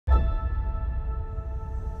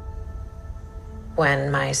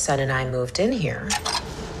When my son and I moved in here,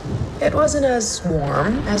 it wasn't as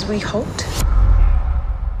warm as we hoped.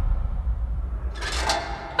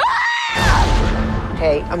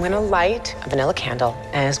 Hey, I'm gonna light a vanilla candle,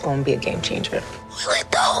 and it's gonna be a game changer.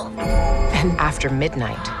 Leto! And after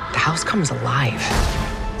midnight, the house comes alive.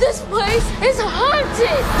 This place is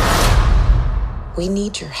haunted! We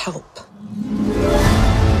need your help.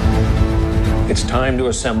 It's time to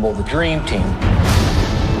assemble the dream team.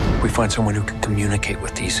 We find someone who can communicate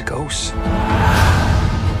with these ghosts.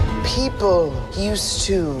 People used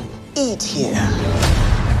to eat here.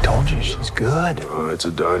 I told you she's good. It's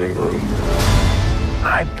a dining room.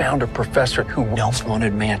 I found a professor who once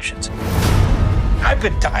wanted mansions. I've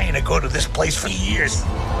been dying to go to this place for years.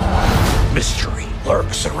 Mystery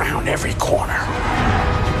lurks around every corner.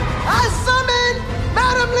 I summon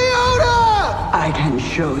Madame Leota! I can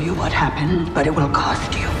show you what happened, but it will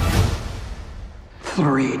cost you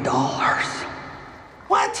 $3.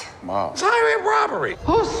 What? Wow. Siren robbery.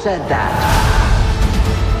 Who said that?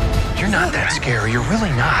 You're not that scary. You're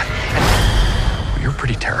really not. And you're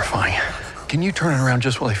pretty terrifying. Can you turn it around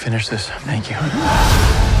just while I finish this? Thank you.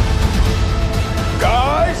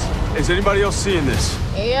 Guys, is anybody else seeing this?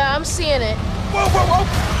 Yeah, I'm seeing it. Whoa, whoa, whoa!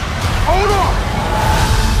 Hold on!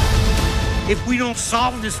 If we don't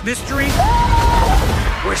solve this mystery,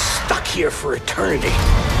 we're stuck here for eternity.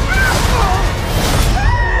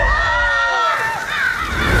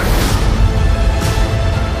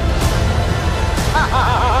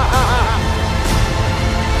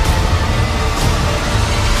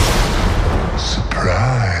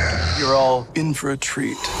 Surprise. You're all in for a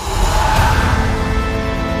treat.